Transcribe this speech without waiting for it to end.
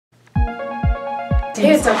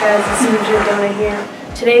Hey, what's up guys, this is Jim Donut here.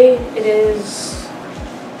 Today it is...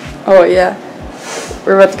 Oh yeah,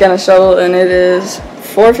 we're about to get on a shuttle and it is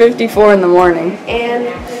 4:54 in the morning. And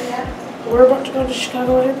we're about to go to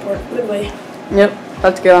Chicago Airport, Midway. Yep,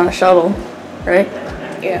 about to get on a shuttle, right?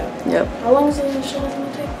 Yeah. Yep. How long is the shuttle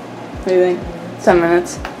going to take? What do you think? 10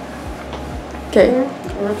 minutes. Okay.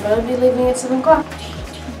 We'll probably be leaving at 7 o'clock.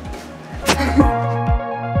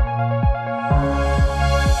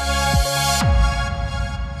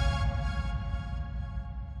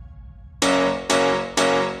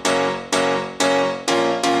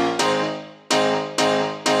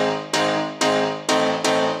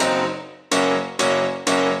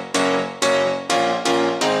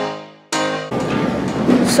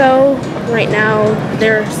 So, right now,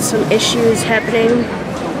 there are some issues happening.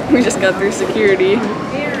 We just got through security.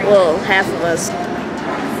 Well, half of us.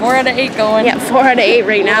 4 out of 8 going. Yeah, 4 out of 8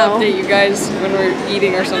 right now. We'll update you guys when we're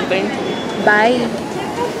eating or something. Bye.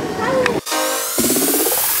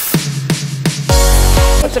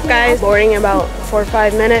 What's up guys? Boarding in about 4 or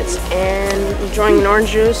 5 minutes and enjoying an orange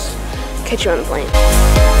juice. Catch you on the plane.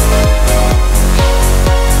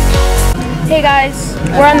 Hey guys,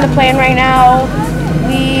 we're on the plane right now.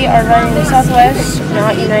 We are running to Southwest,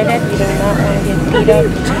 not United. We do not want to get beat up to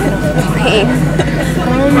get off the plane.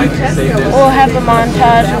 We'll have a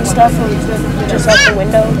montage and stuff of just out the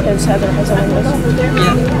window because Heather has a window.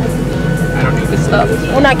 Yeah. I don't need this stuff.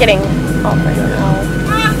 We're not getting off right now.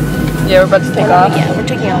 Yeah, we're about to take off. Yeah, we're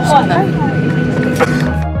taking off soon.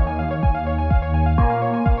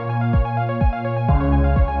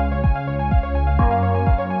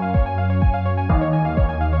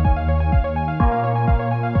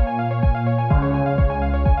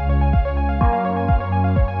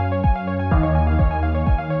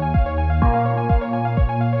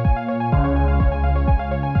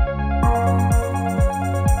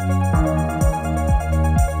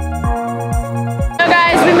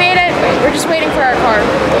 We're just waiting for our car.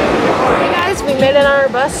 Hey guys, we made it on our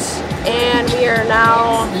bus and we are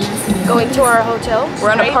now going to our hotel.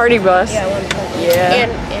 We're on a party bus. Yeah, we're on a party bus. Yeah.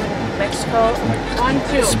 And in Mexico,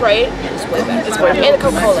 Sprite and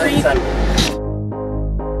Coca-Cola.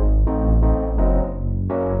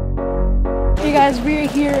 Hey guys, we're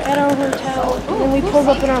here at our hotel and we pulled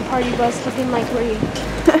up in our party bus looking like we're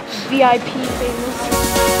VIP famous.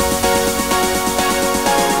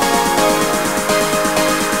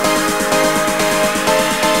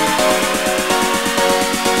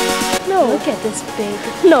 Look at this big.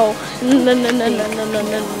 No.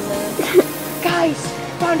 Guys,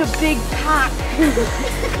 found a big cock.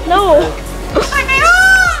 No.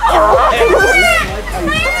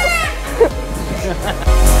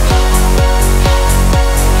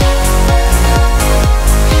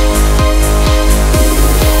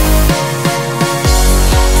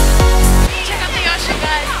 Check out the ocean,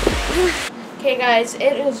 guys. Okay, guys,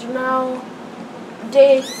 it is now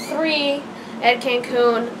day 3 at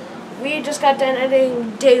Cancun. We just got done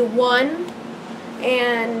editing day 1,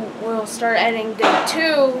 and we'll start editing day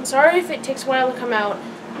 2. Sorry if it takes a while to come out.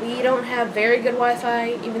 We don't have very good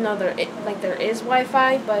Wi-Fi, even though there is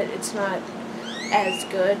Wi-Fi, but it's not as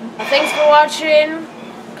good. Thanks for watching.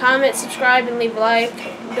 Comment, subscribe, and leave a like.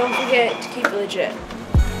 Don't forget to keep it legit.